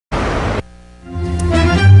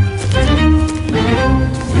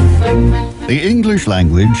The English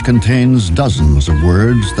language contains dozens of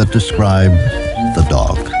words that describe the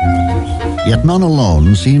dog. Yet none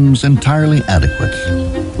alone seems entirely adequate.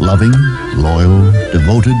 Loving, loyal,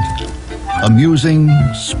 devoted, amusing,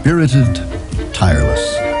 spirited,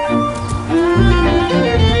 tireless.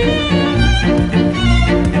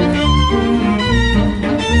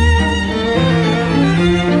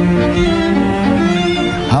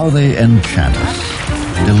 How they enchant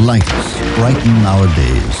us, delight us, brighten our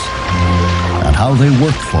days, and how they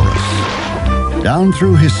work for us. Down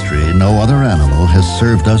through history, no other animal has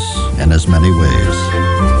served us in as many ways.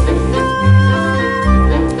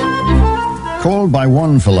 Called by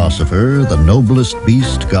one philosopher the noblest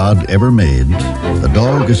beast God ever made, the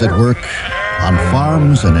dog is at work on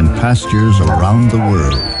farms and in pastures around the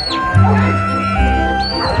world.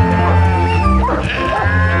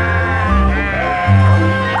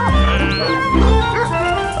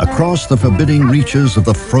 Across the forbidding reaches of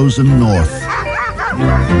the frozen north,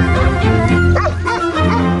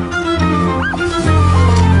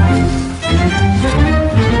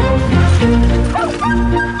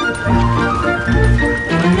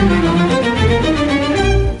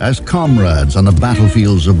 as comrades on the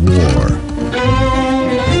battlefields of war,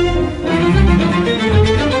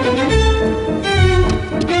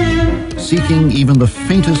 seeking even the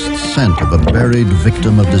faintest scent of a buried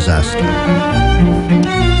victim of disaster.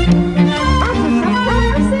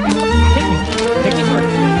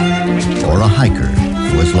 Or a hiker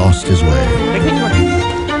who has lost his way.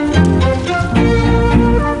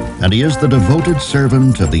 And he is the devoted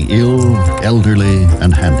servant of the ill, elderly,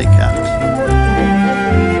 and handicapped.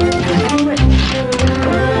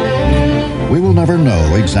 We will never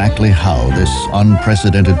know exactly how this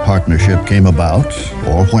unprecedented partnership came about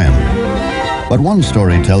or when. But one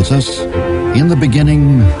story tells us, in the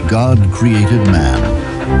beginning, God created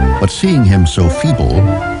man. But seeing him so feeble,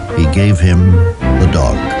 he gave him the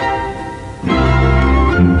dog.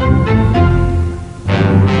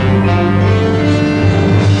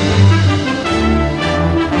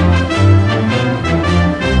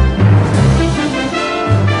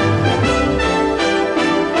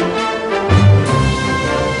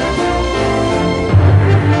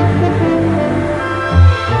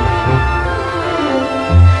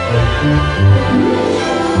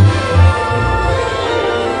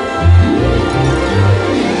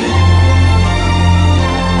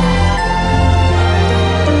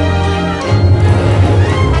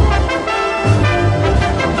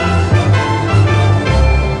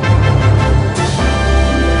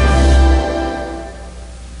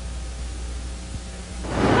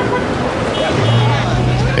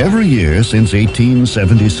 Every year since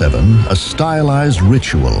 1877, a stylized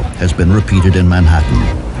ritual has been repeated in Manhattan.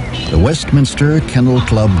 The Westminster Kennel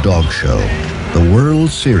Club Dog Show, the World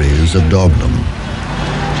Series of Dogdom.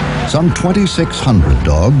 Some 2,600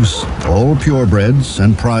 dogs, all purebreds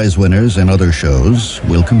and prize winners in other shows,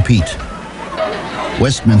 will compete.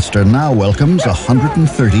 Westminster now welcomes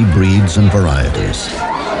 130 breeds and varieties.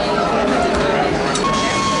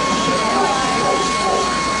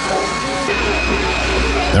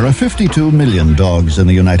 There are 52 million dogs in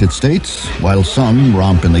the United States. While some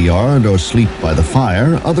romp in the yard or sleep by the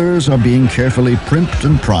fire, others are being carefully primped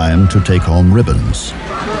and primed to take home ribbons.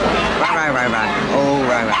 Right. Oh,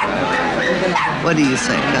 right. What do you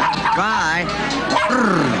say? Try.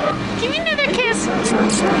 Give me another kiss.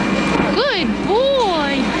 Good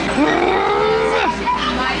boy.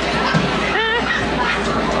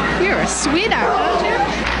 You're a sweetheart.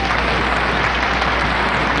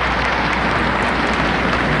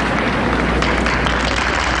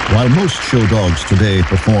 While most show dogs today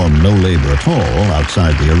perform no labor at all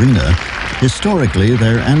outside the arena, historically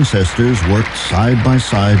their ancestors worked side by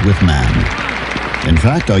side with man. In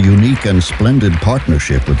fact, our unique and splendid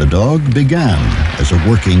partnership with the dog began as a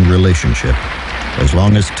working relationship, as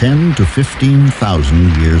long as 10 to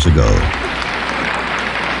 15,000 years ago.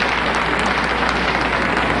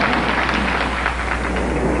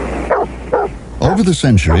 Over the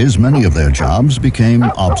centuries, many of their jobs became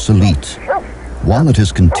obsolete. One that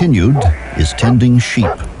has continued is tending sheep.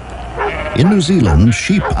 In New Zealand,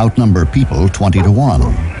 sheep outnumber people 20 to 1,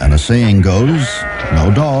 and a saying goes,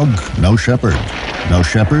 no dog, no shepherd. No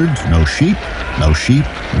shepherd, no sheep,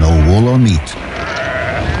 no wool or meat.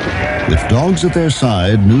 With dogs at their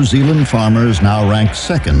side, New Zealand farmers now rank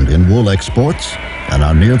second in wool exports and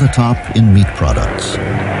are near the top in meat products.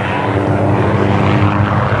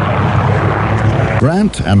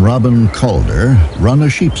 Grant and Robin Calder run a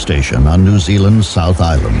sheep station on New Zealand's South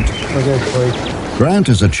Island. Grant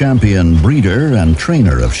is a champion breeder and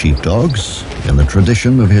trainer of sheepdogs in the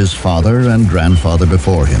tradition of his father and grandfather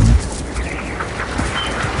before him.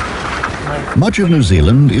 Much of New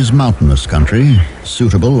Zealand is mountainous country,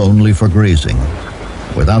 suitable only for grazing.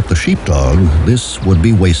 Without the sheepdog, this would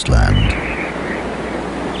be wasteland.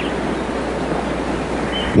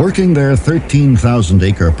 Working their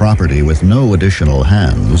 13,000-acre property with no additional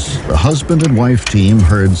hands, the husband and wife team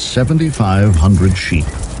herds 7,500 sheep.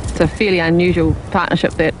 It's a fairly unusual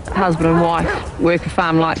partnership that husband and wife work a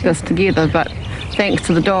farm like this together, but thanks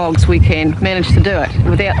to the dogs we can manage to do it.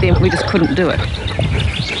 Without them we just couldn't do it.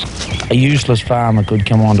 A useless farmer could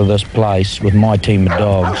come onto this place with my team of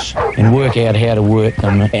dogs and work out how to work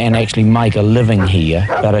them and actually make a living here.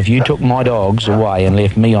 But if you took my dogs away and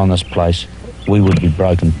left me on this place, we would be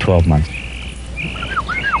broke in 12 months.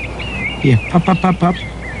 Yeah, pup.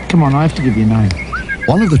 Come on, I have to give you a name.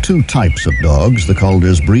 One of the two types of dogs the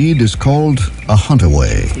Calder's breed is called a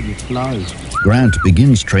huntaway. Grant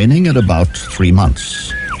begins training at about 3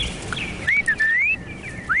 months.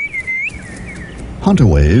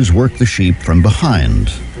 Huntaways work the sheep from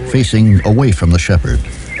behind, facing away from the shepherd.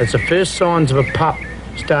 It's the first signs of a pup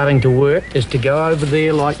starting to work is to go over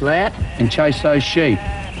there like that and chase those sheep.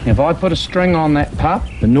 If I put a string on that pup,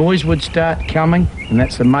 the noise would start coming, and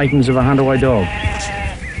that's the makings of a huntaway dog.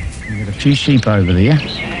 We've got a few sheep over there.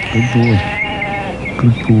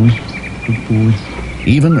 Good boy.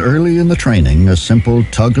 Even early in the training, a simple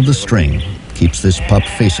tug of the string keeps this pup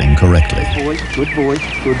facing correctly. Good boy.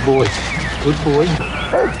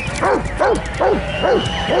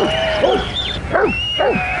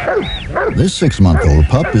 This 6-month-old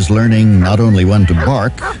pup is learning not only when to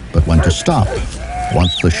bark, but when to stop,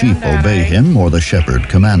 once the sheep obey him or the shepherd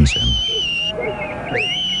commands him.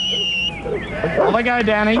 Will I go,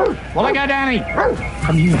 Danny?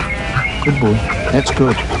 Come here. Good boy. That's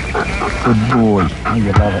good. Good boy. Oh,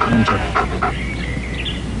 you love it, don't you?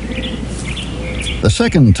 The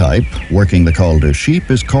second type, working the Calder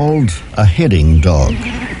sheep, is called a heading dog.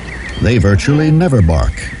 They virtually never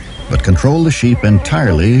bark, but control the sheep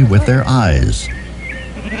entirely with their eyes.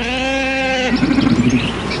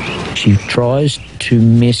 She tries to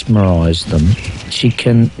mesmerise them. She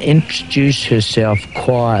can introduce herself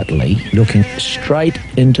quietly, looking straight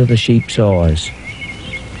into the sheep's eyes.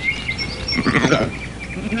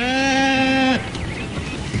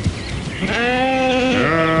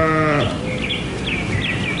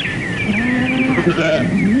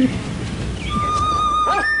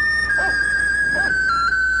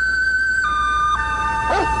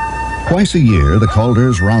 Twice a year, the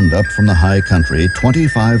Calders round up from the high country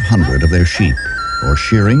 2,500 of their sheep, for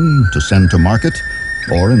shearing, to send to market,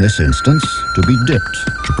 or in this instance, to be dipped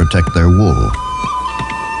to protect their wool.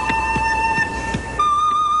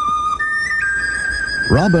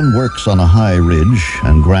 Robin works on a high ridge,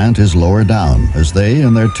 and Grant is lower down as they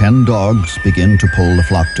and their 10 dogs begin to pull the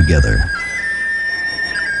flock together.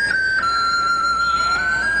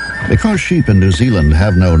 Because sheep in New Zealand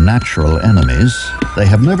have no natural enemies, they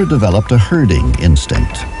have never developed a herding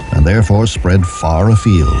instinct, and therefore spread far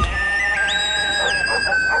afield.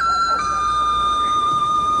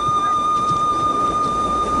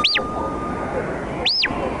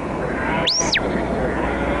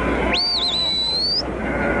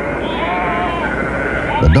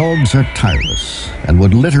 The dogs are tireless and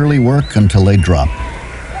would literally work until they drop.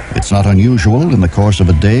 It's not unusual in the course of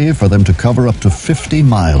a day for them to cover up to 50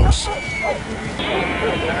 miles.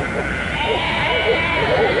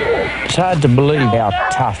 It's hard to believe how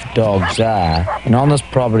tough dogs are. And on this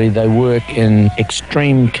property, they work in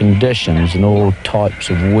extreme conditions and all types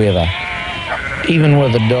of weather. Even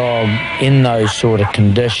with a dog in those sort of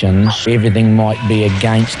conditions, everything might be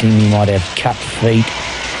against him. He might have cut feet.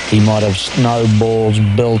 He might have snowballs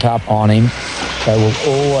built up on him. They will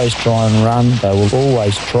always try and run. They will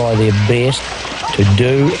always try their best to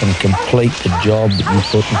do and complete the job that you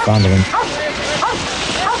put in front of them.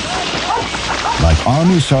 Like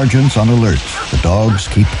army sergeants on alert, the dogs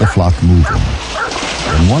keep the flock moving.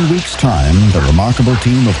 In 1 week's time, the remarkable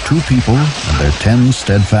team of 2 people and their 10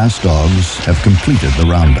 steadfast dogs have completed the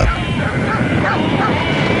roundup.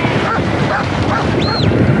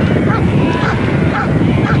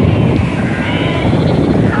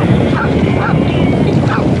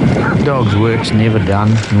 Dog's work's never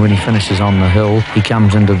done, and when he finishes on the hill, he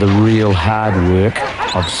comes into the real hard work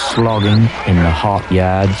of slogging in the hot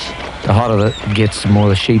yards. The hotter it gets, the more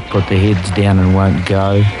the sheep put their heads down and won't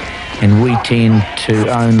go. And we tend to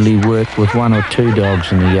only work with 1 or 2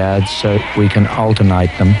 dogs in the yards, so we can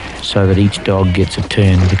alternate them so that each dog gets a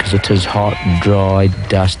turn, because it is hot, dry,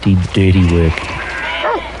 dusty, dirty work.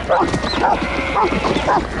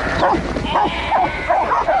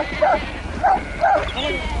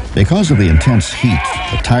 Because of the intense heat,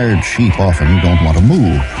 the tired sheep often don't want to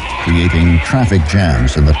move. creating traffic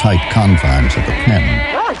jams in the tight confines of the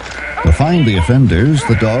pen. To find the offenders,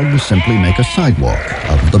 the dogs simply make a sidewalk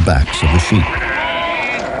out of the backs of the sheep.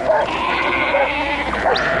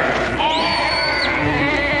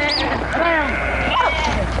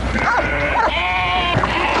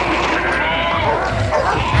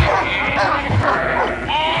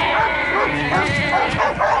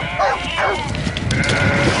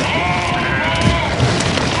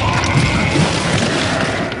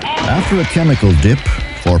 After a chemical dip,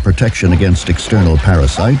 for protection against external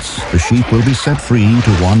parasites, the sheep will be set free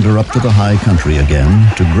to wander up to the high country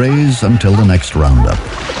again to graze until the next roundup.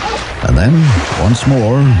 And then, once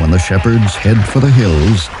more, when the shepherds head for the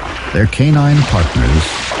hills, their canine partners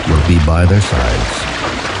will be by their sides.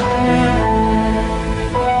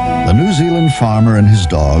 The New Zealand farmer and his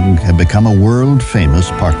dog have become a world-famous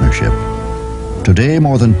partnership. Today,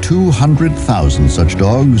 more than 200,000 such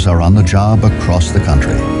dogs are on the job across the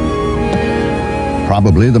country.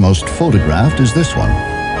 Probably the most photographed is this one,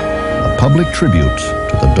 a public tribute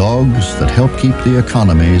to the dogs that help keep the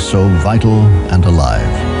economy so vital and alive.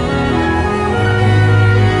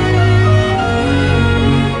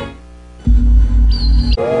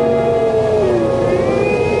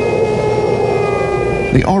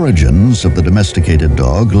 The origins of the domesticated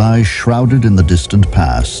dog lie shrouded in the distant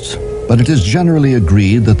past, but it is generally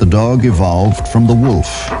agreed that the dog evolved from the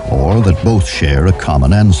wolf, or that both share a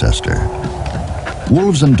common ancestor.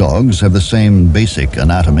 Wolves and dogs have the same basic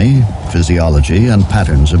anatomy, physiology, and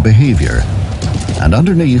patterns of behavior. And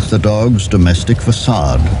underneath the dog's domestic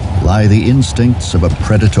facade lie the instincts of a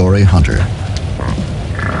predatory hunter.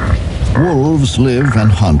 Wolves live and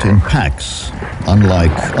hunt in packs,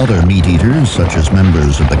 unlike other meat-eaters, such as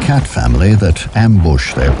members of the cat family that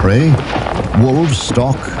ambush their prey. Wolves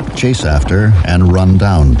stalk, chase after, and run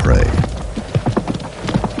down prey.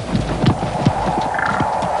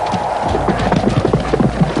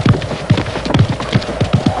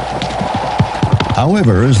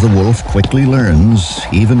 However, as the wolf quickly learns,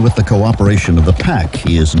 even with the cooperation of the pack,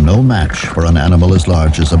 he is no match for an animal as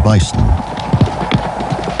large as a bison.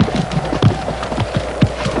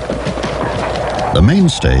 The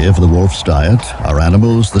mainstay of the wolf's diet are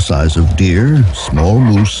animals the size of deer, small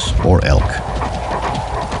moose, or elk.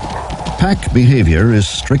 Pack behavior is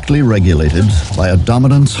strictly regulated by a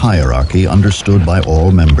dominance hierarchy understood by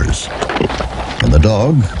all members. In the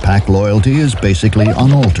dog, pack loyalty is basically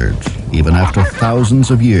unaltered, even after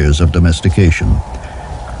thousands of years of domestication.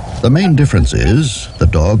 The main difference is the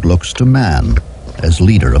dog looks to man as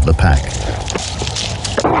leader of the pack.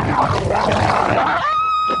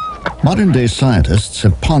 Modern-day scientists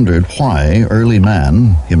have pondered why early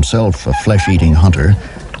man, himself a flesh-eating hunter,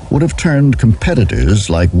 would have turned competitors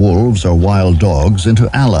like wolves or wild dogs into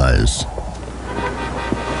allies.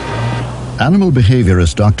 Animal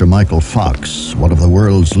behaviorist Dr. Michael Fox, one of the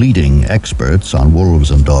world's leading experts on wolves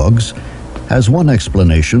and dogs, has one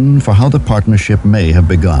explanation for how the partnership may have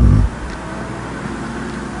begun.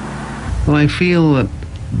 Well, I feel that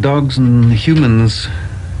dogs and humans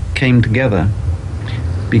came together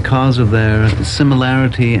because of their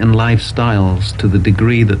similarity in lifestyles, to the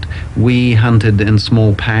degree that we hunted in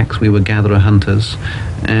small packs, we were gatherer hunters,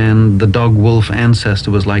 and the dog-wolf ancestor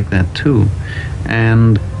was like that too.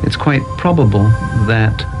 And it's quite probable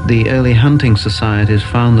that the early hunting societies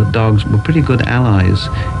found that dogs were pretty good allies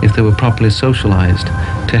if they were properly socialized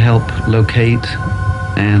to help locate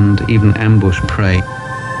and even ambush prey.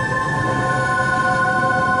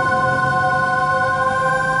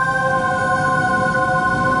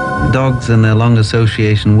 Dogs, in their long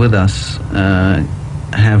association with us,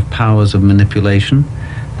 have powers of manipulation.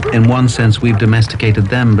 In one sense, we've domesticated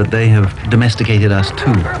them, but they have domesticated us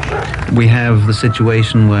too. We have the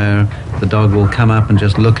situation where the dog will come up and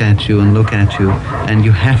just look at you, and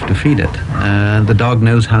you have to feed it. The dog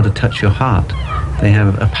knows how to touch your heart. They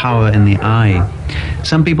have a power in the eye.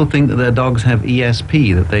 Some people think that their dogs have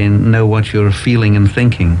ESP, that they know what you're feeling and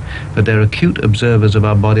thinking, but they're acute observers of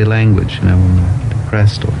our body language. You know, when we're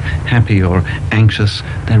depressed or happy or anxious,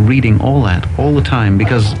 they're reading all that all the time,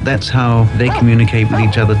 because that's how they communicate with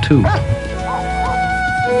each other too.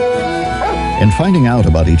 In finding out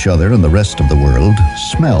about each other and the rest of the world,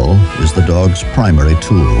 smell is the dog's primary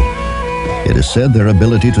tool. It is said their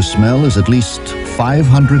ability to smell is at least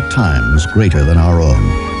 500 times greater than our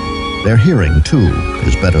own. Their hearing, too,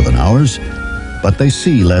 is better than ours, but they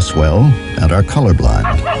see less well and are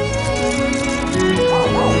colorblind.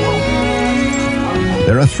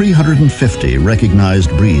 There are 350 recognized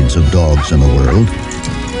breeds of dogs in the world.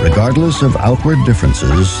 Regardless of outward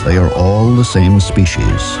differences, they are all the same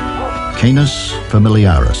species, Canis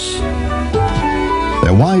familiaris.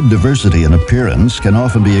 Their wide diversity in appearance can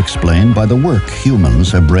often be explained by the work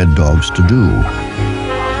humans have bred dogs to do.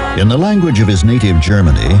 In the language of his native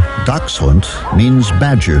Germany, Dachshund means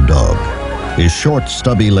badger dog. His short,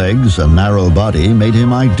 stubby legs and narrow body made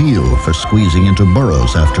him ideal for squeezing into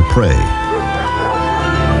burrows after prey.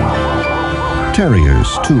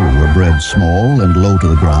 Terriers, too, were bred small and low to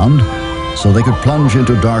the ground, so they could plunge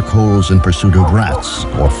into dark holes in pursuit of rats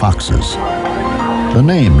or foxes. The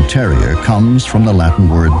name terrier comes from the Latin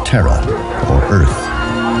word terra, or earth.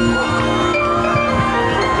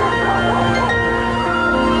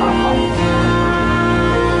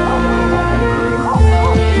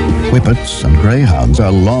 Whippets and greyhounds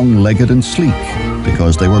are long-legged and sleek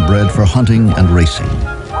because they were bred for hunting and racing.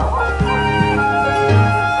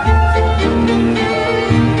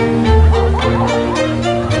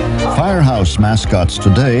 Firehouse mascots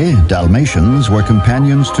today, Dalmatians, were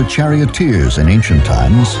companions to charioteers in ancient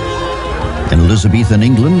times. In Elizabethan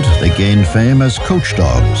England, they gained fame as coach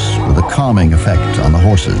dogs with a calming effect on the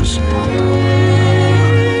horses.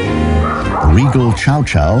 The regal Chow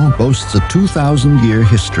Chow boasts a 2,000-year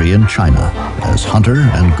history in China as hunter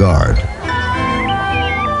and guard.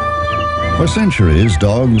 For centuries,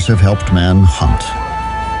 dogs have helped man hunt.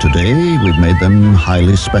 Today, we've made them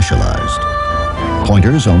highly specialized.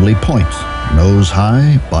 Pointers only point, nose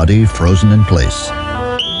high, body frozen in place.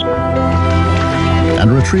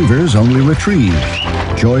 And retrievers only retrieve,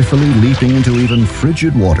 joyfully leaping into even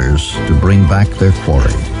frigid waters to bring back their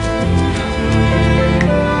quarry.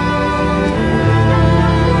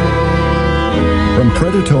 From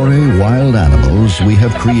predatory wild animals, we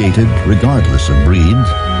have created, regardless of breed,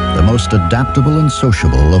 the most adaptable and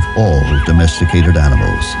sociable of all domesticated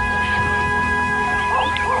animals.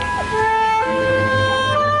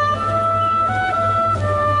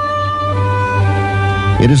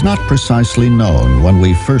 It is not precisely known when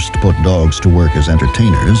we first put dogs to work as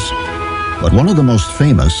entertainers, but one of the most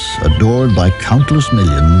famous, adored by countless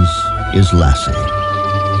millions, is Lassie.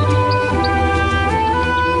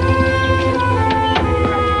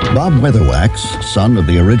 Bob Weatherwax, son of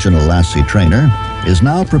the original Lassie trainer, is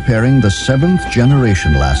now preparing the 7th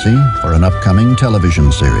generation Lassie for an upcoming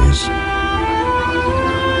television series.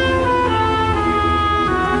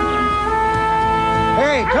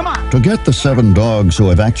 To get the 7 dogs who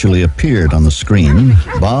have actually appeared on the screen,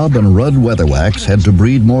 Bob and Rudd Weatherwax had to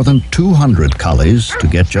breed more than 200 collies to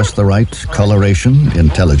get just the right coloration,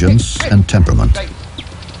 intelligence, and temperament.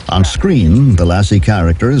 On screen, the Lassie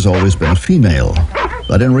character has always been female,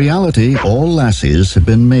 but in reality, all Lassies have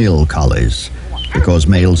been male collies, because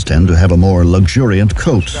males tend to have a more luxuriant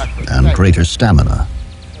coat and greater stamina.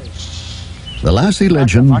 The Lassie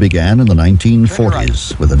legend began in the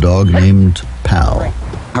 1940s with a dog named Pal.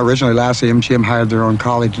 Originally, Lassie MGM hired their own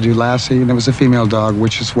collie to do Lassie, and it was a female dog,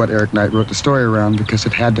 which is what Eric Knight wrote the story around, because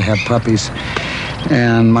it had to have puppies.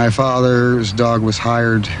 And my father's dog was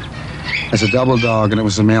hired as a double dog, and it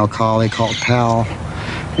was a male collie called Pal.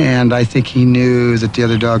 And I think he knew that the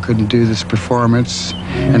other dog couldn't do this performance.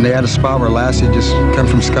 And they had a spot where Lassie had just come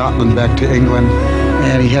from Scotland back to England,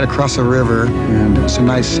 and he had to cross a river, and it was a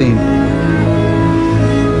nice scene.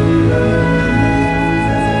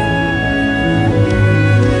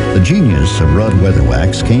 The genius of Rudd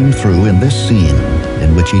Weatherwax came through in this scene,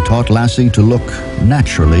 in which he taught Lassie to look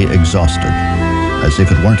naturally exhausted, as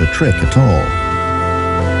if it weren't a trick at all.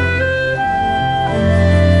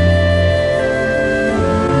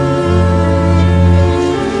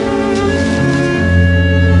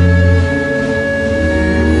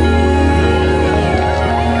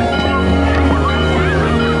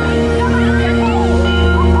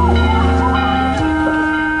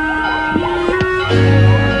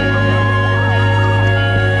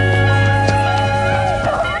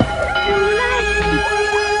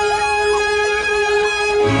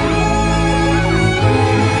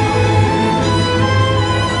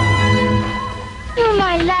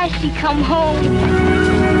 Come home.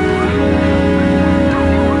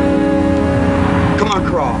 Come on,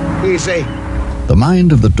 Crawl. Easy. The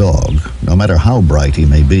mind of the dog, no matter how bright he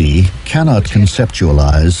may be, cannot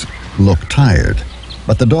conceptualize, look tired.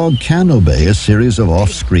 But the dog can obey a series of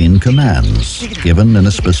off-screen commands, given in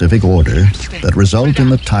a specific order, that result in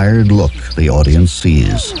the tired look the audience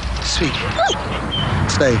sees. Sweet.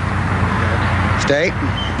 Stay. Stay.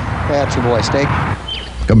 That's a boy. Stay.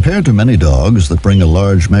 Compared to many dogs that bring a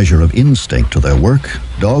large measure of instinct to their work,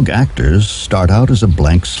 dog actors start out as a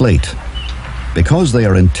blank slate. Because they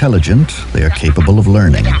are intelligent, they are capable of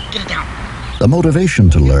learning. The motivation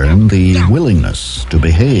to learn, the willingness to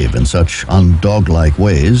behave in such undog-like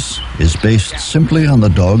ways, is based simply on the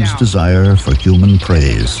dog's desire for human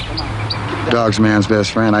praise. Dog's man's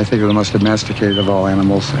best friend. I think they're the most domesticated of all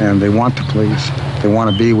animals, and they want to please. They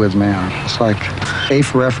want to be with man. It's like A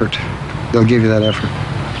for effort. They'll give you that effort.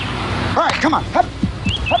 All right, come on. Hup.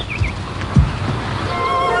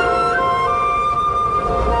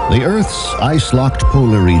 The Earth's ice-locked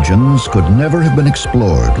polar regions could never have been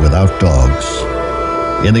explored without dogs.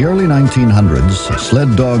 In the early 1900s,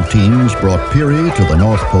 sled dog teams brought Peary to the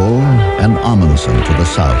North Pole and Amundsen to the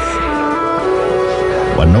south.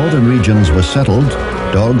 When northern regions were settled,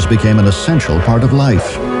 dogs became an essential part of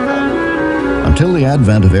life. Until the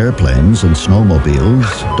advent of airplanes and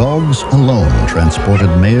snowmobiles, dogs alone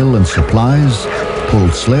transported mail and supplies,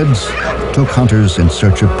 pulled sleds, took hunters in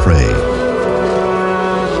search of prey.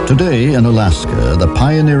 Today in Alaska, the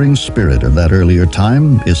pioneering spirit of that earlier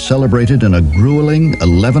time is celebrated in a grueling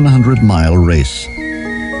 1,100-mile race.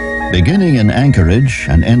 Beginning in Anchorage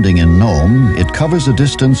and ending in Nome, it covers a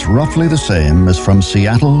distance roughly the same as from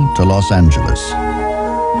Seattle to Los Angeles.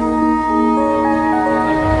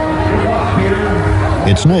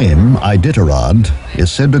 Its name, Iditarod,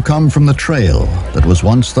 is said to come from the trail that was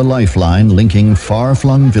once the lifeline linking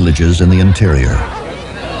far-flung villages in the interior.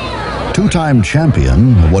 Two-time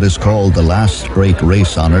champion of what is called the last great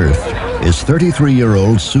race on Earth is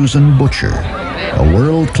 33-year-old Susan Butcher. A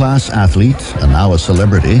world-class athlete and now a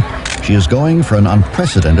celebrity, she is going for an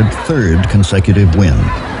unprecedented third consecutive win.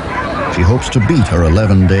 She hopes to beat her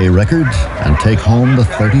 11-day record and take home the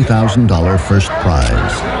 $30,000 first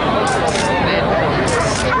prize.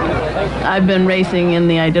 I've been racing in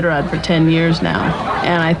the Iditarod for 10 years now,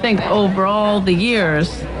 and I think overall the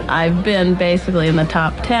years I've been basically in the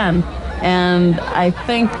top 10. And I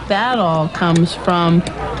think that all comes from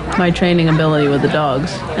my training ability with the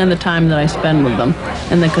dogs and the time that I spend with them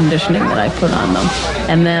and the conditioning that I put on them.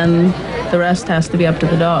 And then the rest has to be up to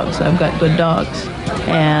the dogs. I've got good dogs,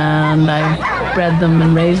 and I've bred them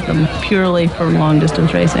and raised them purely for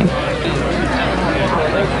long-distance racing.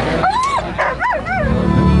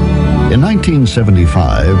 In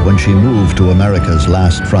 1975, when she moved to America's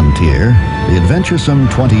last frontier, the adventuresome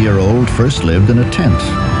 20-year-old first lived in a tent,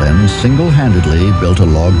 then single-handedly built a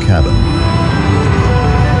log cabin.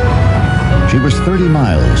 She was 30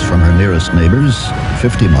 miles from her nearest neighbors,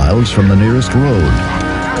 50 miles from the nearest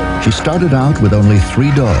road. She started out with only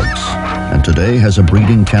 3 dogs, and today has a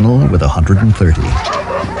breeding kennel with 130.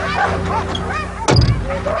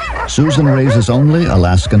 Susan raises only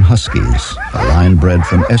Alaskan Huskies, a line bred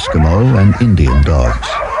from Eskimo and Indian dogs.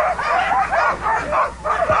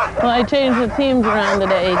 Well, I changed the teams around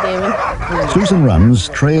today, David. Susan runs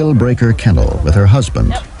Trailbreaker Kennel with her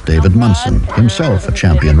husband, David Munson, himself a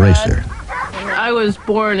champion racer. I was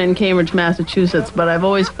born in Cambridge, Massachusetts, but I've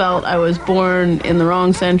always felt I was born in the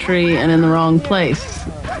wrong century and in the wrong place.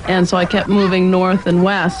 And so I kept moving north and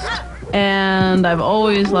west. And I've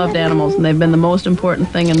always loved animals, and they've been the most important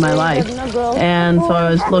thing in my life. And so I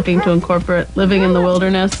was looking to incorporate living in the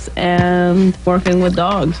wilderness and working with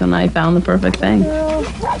dogs, and I found the perfect thing.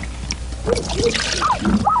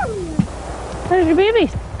 Where's your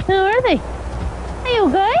babies? How are they?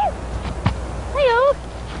 Hey, guys. Hello.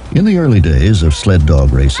 In the early days of sled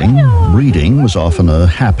dog racing, breeding was often a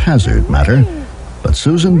haphazard matter. But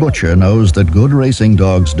Susan Butcher knows that good racing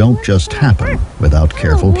dogs don't just happen without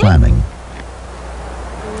careful planning.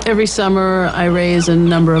 Every summer, I raise a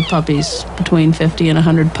number of puppies, between 50 and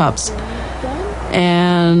 100 pups.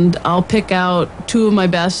 And I'll pick out 2 of my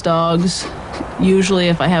best dogs. Usually,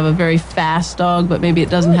 if I have a very fast dog, but maybe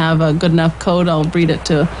it doesn't have a good enough coat, I'll breed it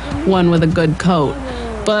to one with a good coat.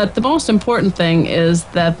 But the most important thing is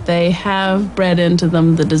that they have bred into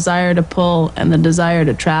them the desire to pull and the desire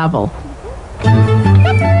to travel.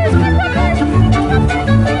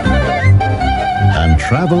 And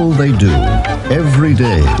travel they do, every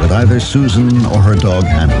day with either Susan or her dog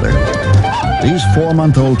handler. These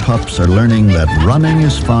 4-month-old pups are learning that running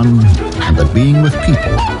is fun and that being with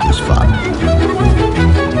people is fun.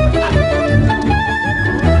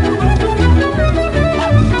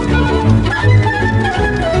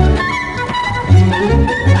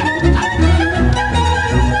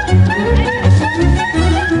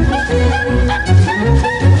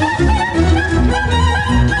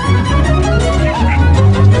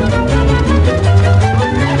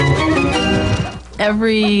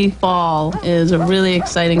 Every fall is a really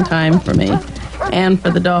exciting time for me and for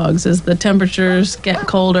the dogs. As the temperatures get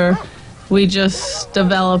colder, we just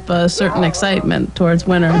develop a certain excitement towards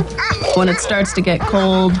winter. When it starts to get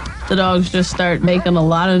cold, the dogs just start making a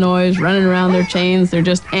lot of noise, running around their chains. They're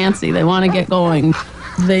just antsy. They want to get going.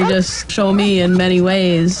 They just show me in many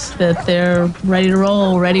ways that they're ready to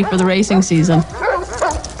roll, ready for the racing season.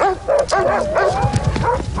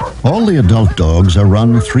 All the adult dogs are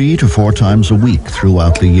run 3 to 4 times a week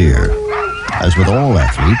throughout the year. As with all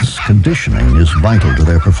athletes, conditioning is vital to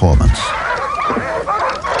their performance.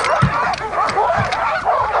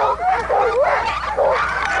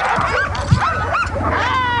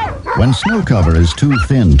 When snow cover is too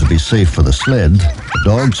thin to be safe for the sled, the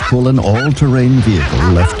dogs pull an all-terrain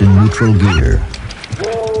vehicle left in neutral gear.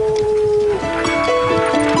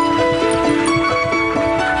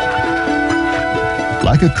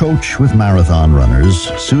 Like a coach with marathon runners,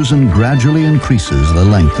 Susan gradually increases the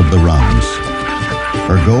length of the runs.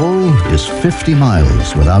 Her goal is 50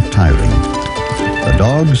 miles without tiring. The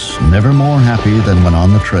dogs, never more happy than when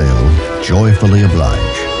on the trail, joyfully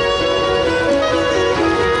oblige.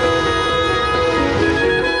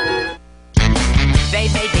 They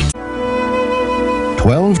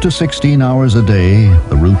 12 to 16 hours a day,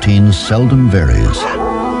 the routine seldom varies.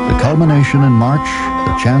 The culmination in March,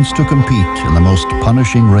 the chance to compete in the most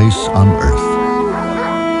punishing race on earth.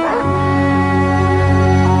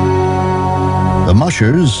 The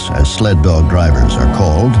mushers, as sled dog drivers are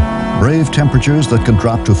called, brave temperatures that can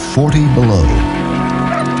drop to 40 below.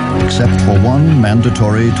 Except for one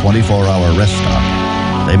mandatory 24-hour rest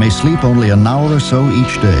stop, they may sleep only an hour or so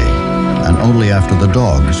each day, and only after the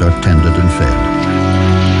dogs are tended and fed.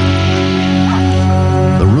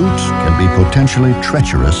 The route can be potentially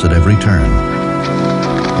treacherous at every turn.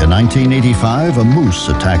 In 1985, a moose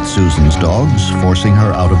attacked Susan's dogs, forcing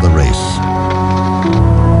her out of the race.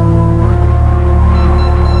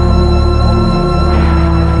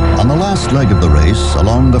 On the last leg of the race,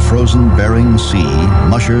 along the frozen Bering Sea,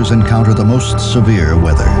 mushers encounter the most severe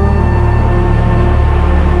weather.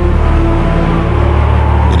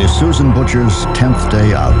 It is Susan Butcher's 10th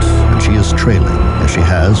day out, and she is trailing, as she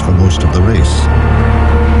has for most of the race.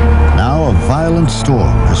 Now a violent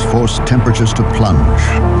storm has forced temperatures to plunge.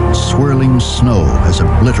 Swirling snow has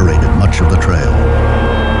obliterated much of the trail.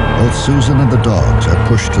 Both Susan and the dogs are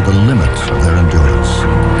pushed to the limit of their endurance.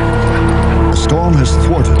 The storm has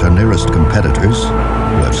thwarted her nearest competitors,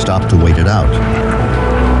 who have stopped to wait it out.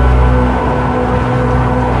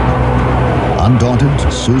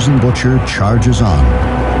 Undaunted, Susan Butcher charges on.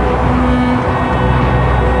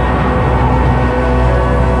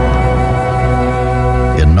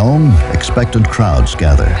 In Nome, expectant crowds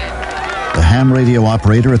gather. The ham radio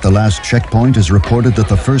operator at the last checkpoint has reported that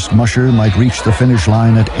the first musher might reach the finish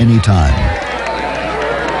line at any time.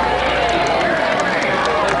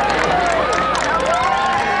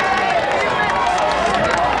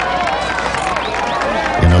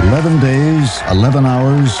 In 11 days, 11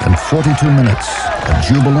 hours, and 42 minutes, a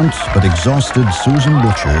jubilant but exhausted Susan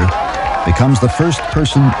Butcher becomes the first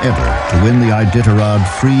person ever to win the Iditarod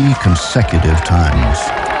 3 consecutive times.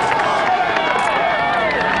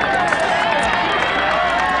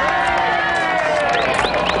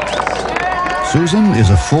 Susan is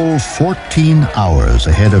a full 14 hours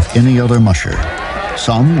ahead of any other musher.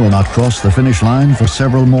 Some will not cross the finish line for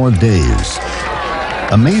several more days.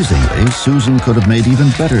 Amazingly, Susan could have made even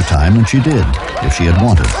better time than she did if she had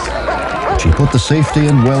wanted. She put the safety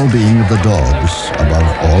and well-being of the dogs above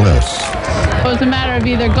all else. It was a matter of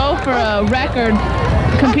either go for a record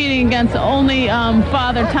competing against only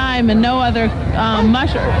father time and no other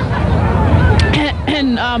musher,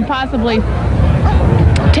 and possibly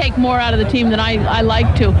take more out of the team than I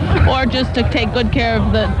like to, or just to take good care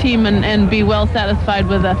of the team and be well satisfied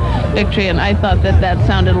with a victory, and I thought that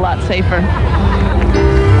sounded a lot safer.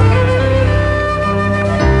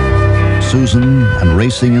 Susan and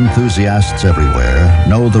racing enthusiasts everywhere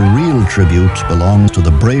know the real tribute belongs to the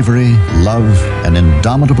bravery, love, and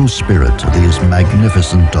indomitable spirit of these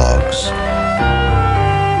magnificent dogs.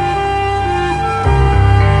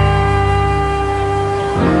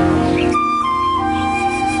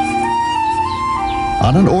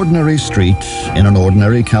 On an ordinary street in an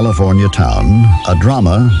ordinary California town, a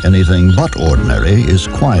drama, anything but ordinary, is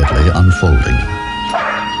quietly unfolding.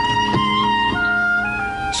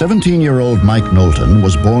 17-year-old Mike Knowlton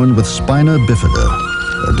was born with spina bifida,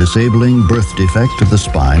 a disabling birth defect of the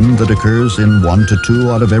spine that occurs in 1 to 2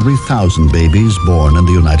 out of every 1,000 babies born in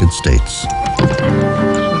the United States.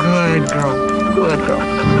 Good girl. Good girl.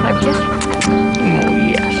 I'm just... Oh,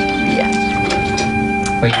 yes.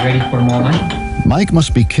 Yes. Are you ready for more money? Mike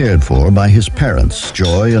must be cared for by his parents,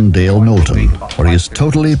 Joy and Dale Knowlton, for he is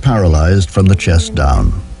totally paralyzed from the chest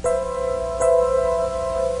down.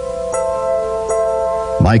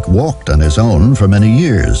 Mike walked on his own for many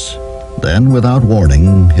years. Then, without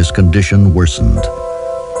warning, his condition worsened.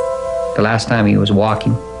 The last time he was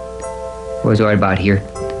walking was right about here.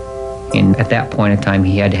 And at that point in time,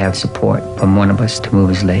 he had to have support from one of us to move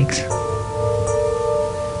his legs.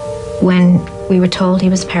 When We were told he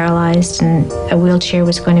was paralyzed and a wheelchair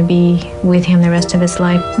was going to be with him the rest of his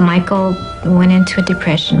life. Michael went into a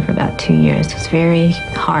depression for about 2 years. It was very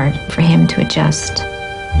hard for him to adjust.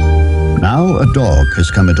 Now a dog has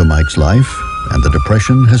come into Mike's life and the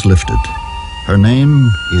depression has lifted. Her name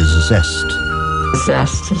is Zest.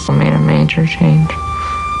 Zest has made a major change.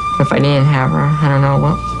 If I didn't have her, I don't know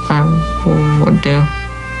what I would do.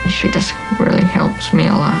 She just really helps me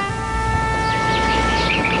a lot.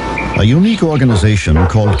 A unique organization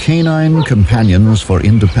called Canine Companions for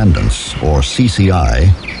Independence, or CCI,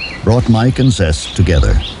 brought Mike and Zest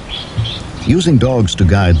together. Using dogs to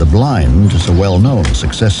guide the blind is a well-known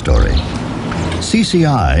success story.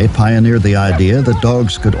 CCI pioneered the idea that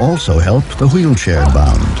dogs could also help the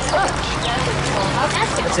wheelchair-bound.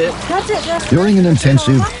 During an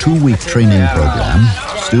intensive 2-week training program,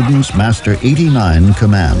 students master 89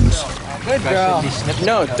 commands. Good girl.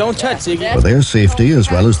 No, don't touch, Ziggy. For their safety,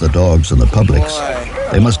 as well as the dogs and the public's,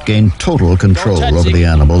 they must gain total control over the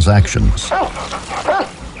animal's actions.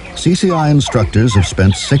 CCI instructors have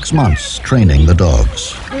spent 6 months training the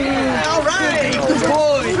dogs. All right, good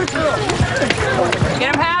boy.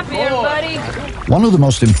 Get him happy, everybody. One of the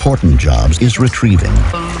most important jobs is retrieving.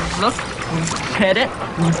 Look, pet it,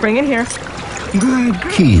 bring it here.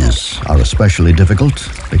 Keys are especially difficult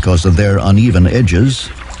because of their uneven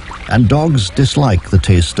edges, and dogs dislike the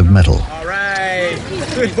taste of metal. All right,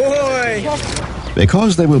 good boy.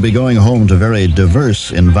 Because they will be going home to very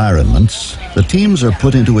diverse environments, the teams are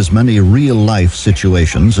put into as many real-life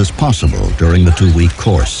situations as possible during the 2-week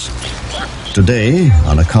course. Today,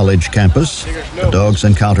 on a college campus, the dogs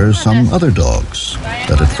encounter some other dogs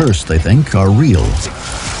that at first they think are real.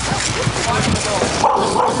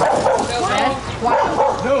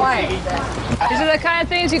 These are the kind of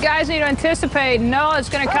things you guys need to anticipate and know it's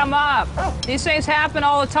going to come up. These things happen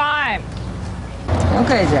all the time.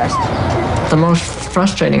 Okay, Jess. The most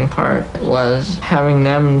frustrating part was having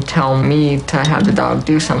them tell me to have the dog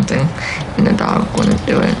do something, and the dog wouldn't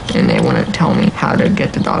do it, and they wouldn't tell me how to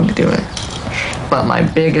get the dog to do it. But my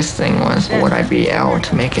biggest thing was, would I be able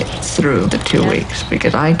to make it through the 2 weeks?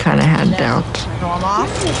 Because I kind of had doubts. Arm off.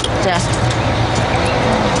 Jess.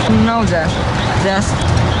 No, Jess. Jess.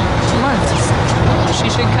 Come on, Jess. She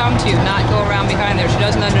should come to you, not go around behind there. She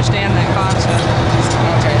doesn't understand that concept.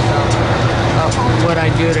 Okay, so what I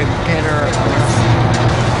do to get her?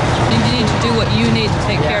 You need to do what you need to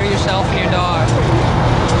take care of yourself and your dog.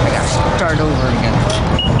 I got to start over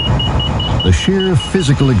again. The sheer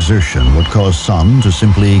physical exertion would cause some to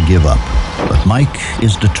simply give up, but Mike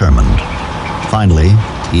is determined. Finally,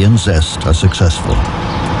 he and Zest are successful.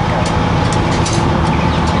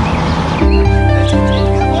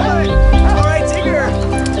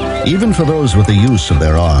 Even for those with the use of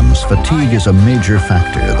their arms, fatigue is a major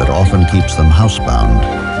factor that often keeps them housebound.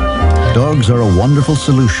 Dogs are a wonderful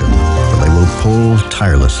solution, for they will pull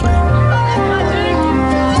tirelessly.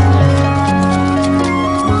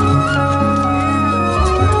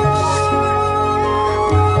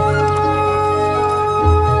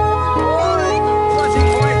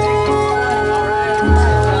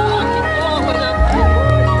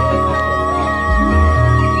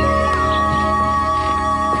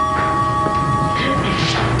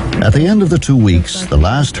 At the end of the 2 weeks, the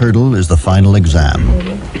last hurdle is the final exam.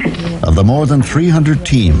 Of the more than 300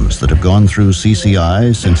 teams that have gone through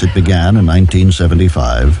CCI since it began in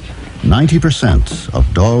 1975, 90%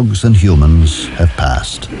 of dogs and humans have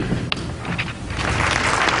passed.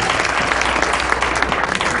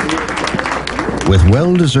 With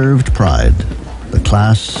well-deserved pride, the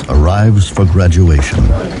class arrives for graduation,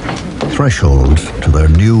 threshold to their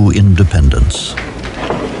new independence.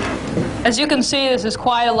 As you can see, this is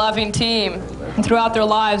quite a loving team. And throughout their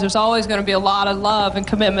lives, there's always going to be a lot of love and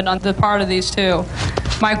commitment on the part of these two.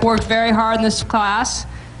 Mike worked very hard in this class,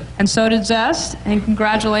 and so did Zest, and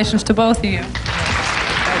congratulations to both of you.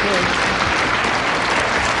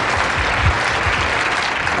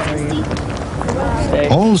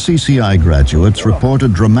 All CCI graduates report a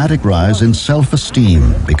dramatic rise in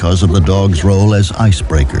self-esteem because of the dog's role as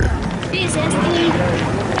icebreaker.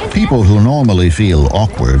 People who normally feel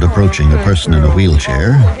awkward approaching a person in a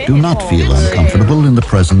wheelchair do not feel uncomfortable in the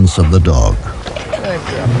presence of the dog.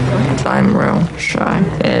 I'm real shy,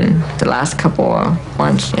 and the last couple of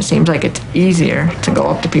months, it seems like it's easier to go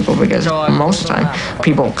up to people because most of the time,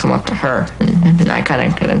 people come up to her, and then I kind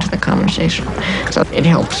of get into the conversation. So it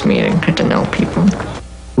helps me to get to know people.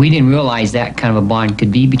 We didn't realize that kind of a bond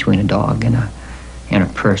could be between a dog and a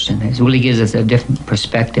person. It really gives us a different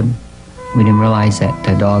perspective. We didn't realize that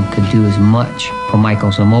the dog could do as much for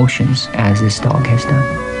Michael's emotions as this dog has done.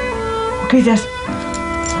 Okay, Jess,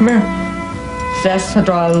 come here. Just to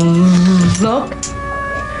draw look.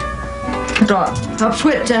 To draw up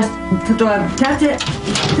switch, just to draw. That's it.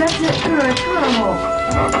 That's it. Good. Come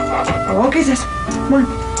on. Okay, just come on.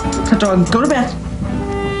 To draw. Go to bed.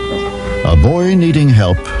 A boy needing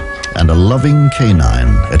help and a loving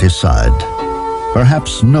canine at his side.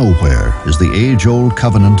 Perhaps nowhere is the age-old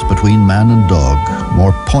covenant between man and dog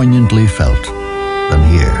more poignantly felt than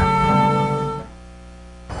here.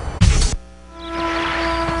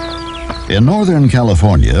 In Northern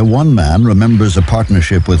California, one man remembers a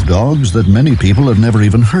partnership with dogs that many people have never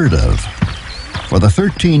even heard of. For the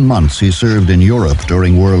 13 months he served in Europe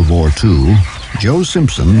during World War II, Joe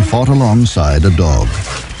Simpson fought alongside a dog.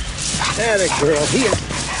 Atta girl, here.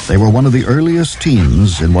 They were one of the earliest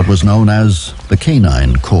teams in what was known as the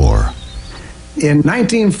Canine Corps. In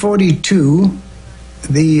 1942,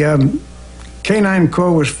 the Canine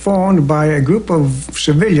Corps was formed by a group of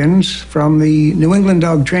civilians from the New England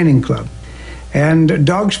Dog Training Club. And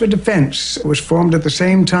Dogs for Defense was formed at the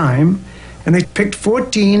same time, and they picked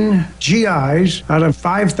 14 GIs out of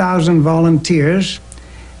 5,000 volunteers.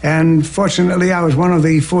 And fortunately, I was one of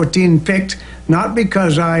the 14 picked, not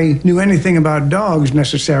because I knew anything about dogs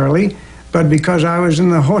necessarily, but because I was in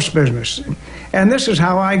the horse business. And this is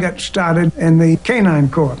how I got started in the Canine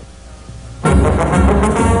Corps.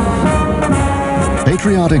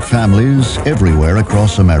 Patriotic families everywhere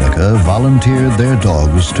across America volunteered their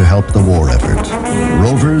dogs to help the war effort.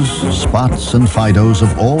 Rovers, Spots, and Fidos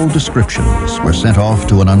of all descriptions were sent off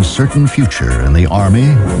to an uncertain future in the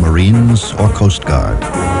Army, Marines, or Coast Guard.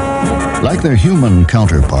 Like their human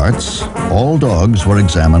counterparts, all dogs were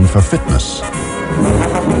examined for fitness.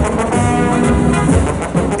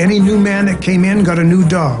 Any new man that came in got a new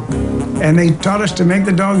dog. And they taught us to make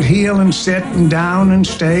the dog heel and sit and down and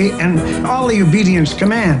stay and all the obedience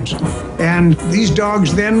commands. And these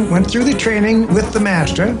dogs then went through the training with the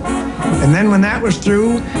master. And then when that was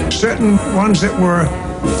through, certain ones that were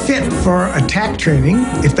fit for attack training,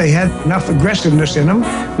 if they had enough aggressiveness in them,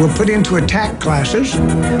 were put into attack classes.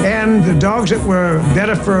 And the dogs that were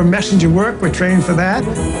better for messenger work were trained for that.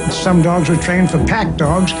 Some dogs were trained for pack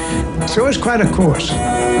dogs. So it was quite a course.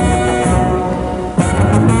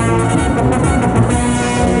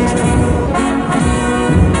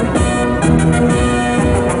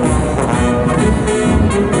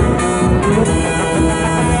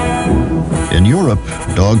 In Europe,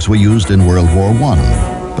 dogs were used in World War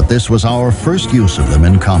I, but this was our first use of them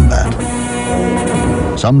in combat.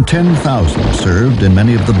 Some 10,000 served in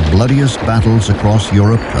many of the bloodiest battles across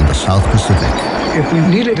Europe and the South Pacific. If we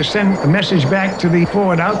needed to send a message back to the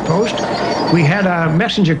forward outpost, we had a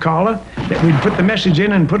messenger collar that we'd put the message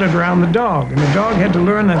in and put it around the dog. And the dog had to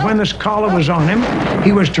learn that when this collar was on him,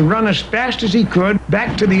 he was to run as fast as he could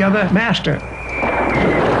back to the other master.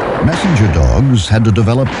 Messenger dogs had to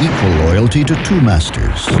develop equal loyalty to two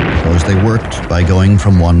masters because they worked by going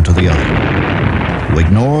from one to the other. To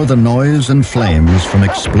ignore the noise and flames from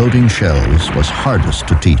exploding shells was hardest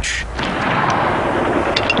to teach.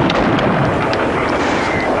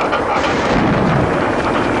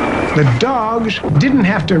 The dogs didn't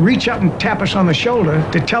have to reach up and tap us on the shoulder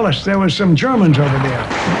to tell us there was some Germans over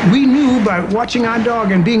there. We knew by watching our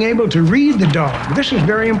dog and being able to read the dog. This is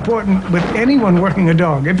very important with anyone working a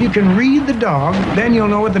dog. If you can read the dog, then you'll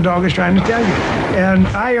know what the dog is trying to tell you. And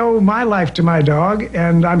I owe my life to my dog,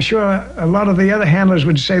 and I'm sure a lot of the other handlers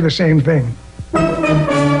would say the same thing.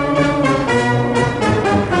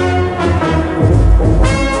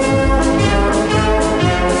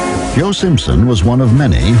 Joe Simpson was one of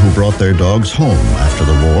many who brought their dogs home after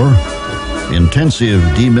the war. Intensive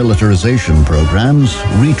demilitarization programs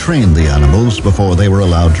retrained the animals before they were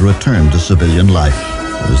allowed to return to civilian life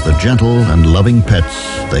as the gentle and loving pets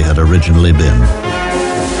they had originally been.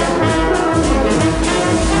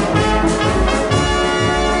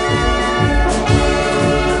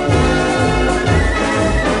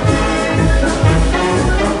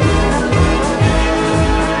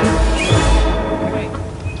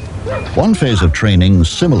 One phase of training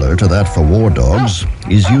similar to that for war dogs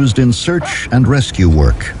is used in search and rescue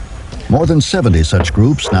work. More than 70 such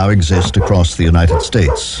groups now exist across the United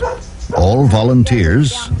States. All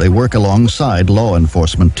volunteers, they work alongside law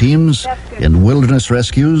enforcement teams in wilderness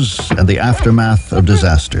rescues and the aftermath of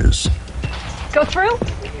disasters. Go through?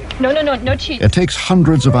 No cheat. It takes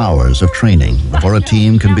hundreds of hours of training before a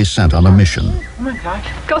team can be sent on a mission.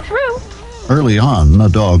 Go through. Early on, a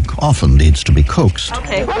dog often needs to be coaxed.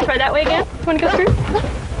 Okay, try that way again. Want to go through?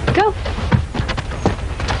 Go.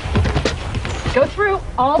 Go through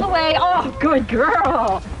all the way. Oh, good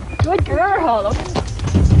girl. Good girl.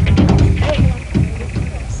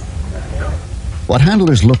 What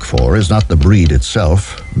handlers look for is not the breed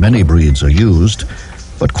itself, many breeds are used,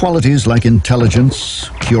 but qualities like intelligence,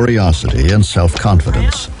 curiosity, and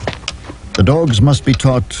self-confidence. The dogs must be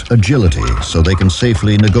taught agility so they can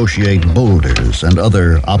safely negotiate boulders and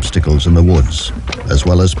other obstacles in the woods, as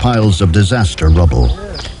well as piles of disaster rubble.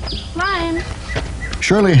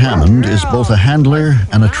 Shirley Hammond is both a handler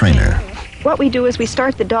and a trainer. What we do is we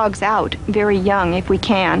start the dogs out very young if we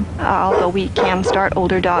can, although we can start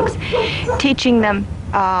older dogs, teaching them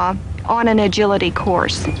on an agility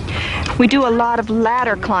course. We do a lot of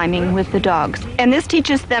ladder climbing with the dogs, and this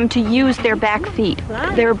teaches them to use their back feet.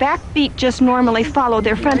 Their back feet just normally follow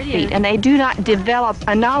their front feet, and they do not develop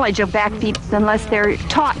a knowledge of back feet unless they're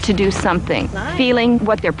taught to do something, feeling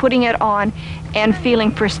what they're putting it on and feeling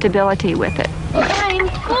for stability with it. Good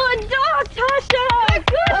dog, Tasha!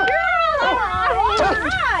 Good girl!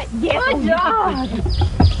 Good dog!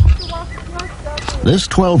 This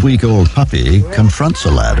 12-week-old puppy confronts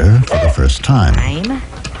a ladder for the first time.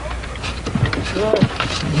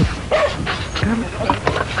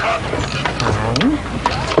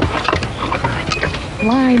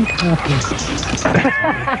 Line puppy.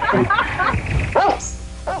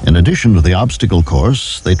 In addition to the obstacle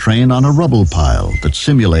course, they train on a rubble pile that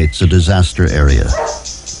simulates a disaster area.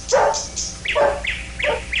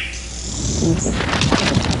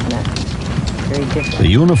 The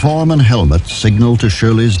uniform and helmet signal to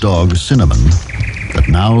Shirley's dog, Cinnamon, that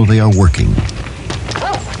now they are working.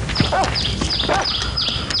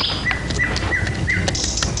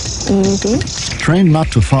 Trained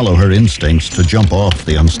not to follow her instincts to jump off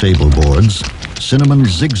the unstable boards, Cinnamon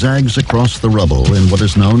zigzags across the rubble in what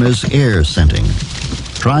is known as air scenting,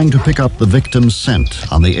 trying to pick up the victim's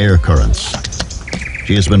scent on the air currents.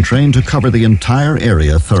 She has been trained to cover the entire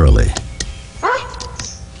area thoroughly.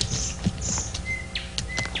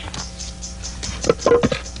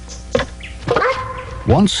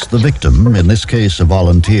 Once the victim, in this case a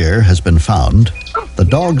volunteer, has been found, the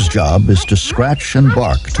dog's job is to scratch and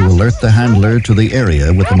bark to alert the handler to the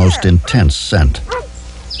area with the most intense scent.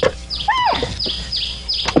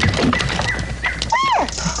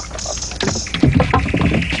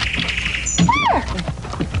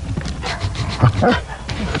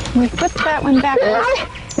 We put that one back.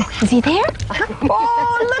 Is he there?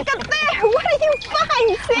 Oh, look up there! What do you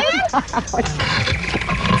find, Sid?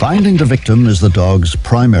 Finding the victim is the dog's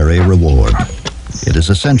primary reward. It is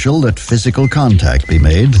essential that physical contact be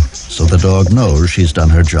made so the dog knows she's done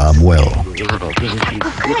her job well. Yeah,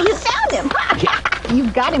 you found him.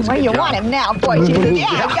 You've got him where you want him now, boy. Yeah,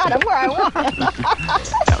 I got him where I want him.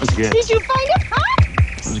 That was good. Did you find him? Huh?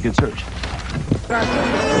 That was a good search.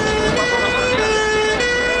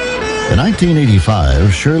 In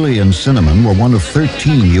 1985, Shirley and Cinnamon were one of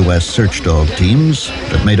 13 U.S. search dog teams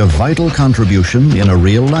that made a vital contribution in a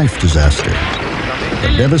real-life disaster,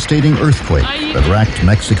 the devastating earthquake that racked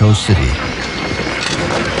Mexico City.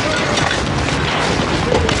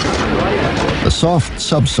 The soft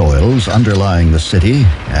subsoils underlying the city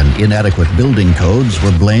and inadequate building codes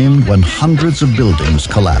were blamed when hundreds of buildings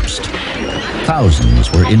collapsed.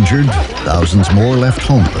 Thousands were injured, thousands more left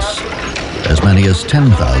homeless. As many as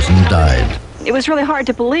 10,000 died. It was really hard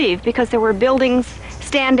to believe because there were buildings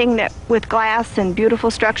standing with glass and beautiful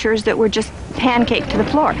structures that were just pancaked to the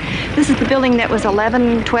floor. This is the building that was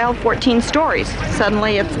 11, 12, 14 stories.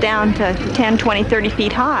 Suddenly it's down to 10, 20, 30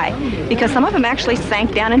 feet high because some of them actually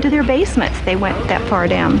sank down into their basements. They went that far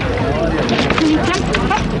down.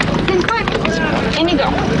 In you go.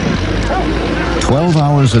 12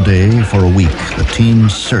 hours a day for a week, the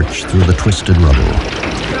teams searched through the twisted rubble.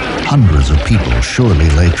 Hundreds of people surely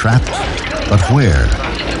lay trapped, but where?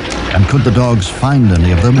 And could the dogs find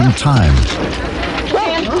any of them in time?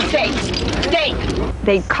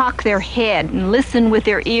 They'd cock their head and listen with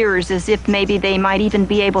their ears as if maybe they might even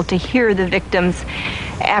be able to hear the victims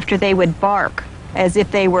after they would bark, as if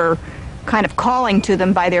they were kind of calling to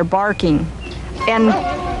them by their barking. And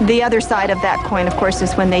the other side of that coin, of course,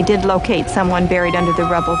 is when they did locate someone buried under the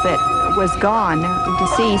rubble that was gone,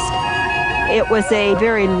 deceased. It was a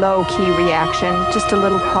very low-key reaction, just a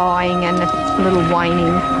little pawing and a little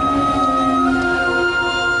whining.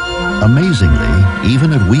 Amazingly,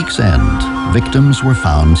 even at week's end, victims were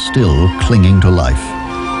found still clinging to life.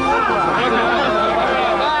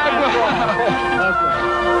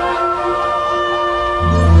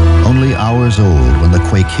 Only hours old when the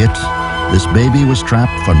quake hit, this baby was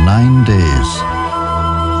trapped for 9 days.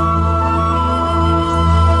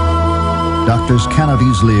 Doctors cannot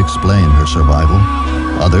easily explain her survival.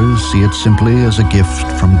 Others see it simply as a gift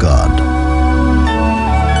from God.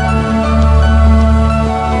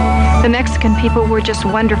 The next Mexican people were just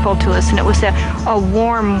wonderful to us, and it was a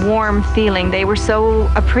warm, warm feeling. They were so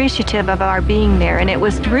appreciative of our being there, and it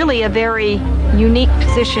was really a very unique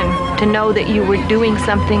position to know that you were doing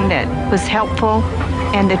something that was helpful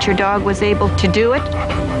and that your dog was able to do it.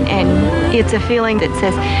 And it's a feeling that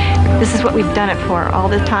says, this is what we've done it for. All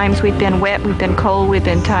the times we've been wet, we've been cold, we've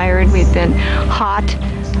been tired, we've been hot.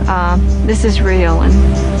 This is real,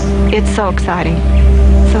 and it's so exciting.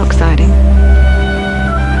 So exciting.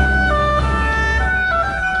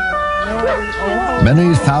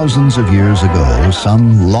 Many thousands of years ago,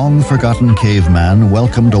 some long-forgotten caveman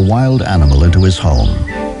welcomed a wild animal into his home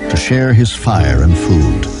to share his fire and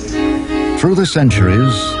food. Through the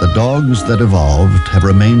centuries, the dogs that evolved have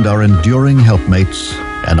remained our enduring helpmates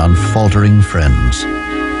and unfaltering friends.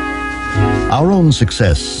 Our own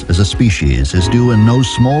success as a species is due in no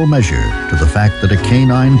small measure to the fact that a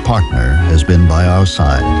canine partner has been by our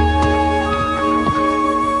side.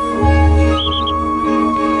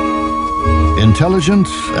 Intelligent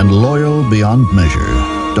and loyal beyond measure,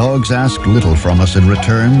 dogs ask little from us in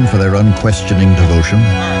return for their unquestioning devotion.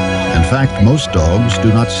 In fact, most dogs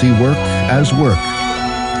do not see work as work,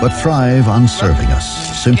 but thrive on serving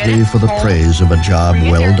us simply for the praise of a job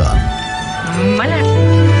well done.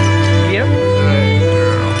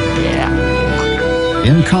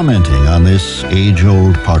 In commenting on this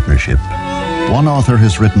age-old partnership, one author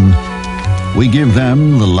has written, "We give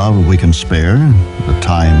them the love we can spare, the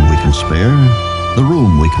time we can spare, the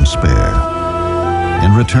room we can spare.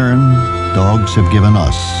 In return, dogs have given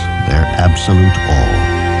us their absolute all.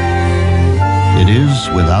 It is,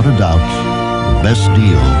 without a doubt, the best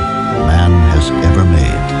deal man has ever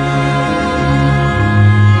made."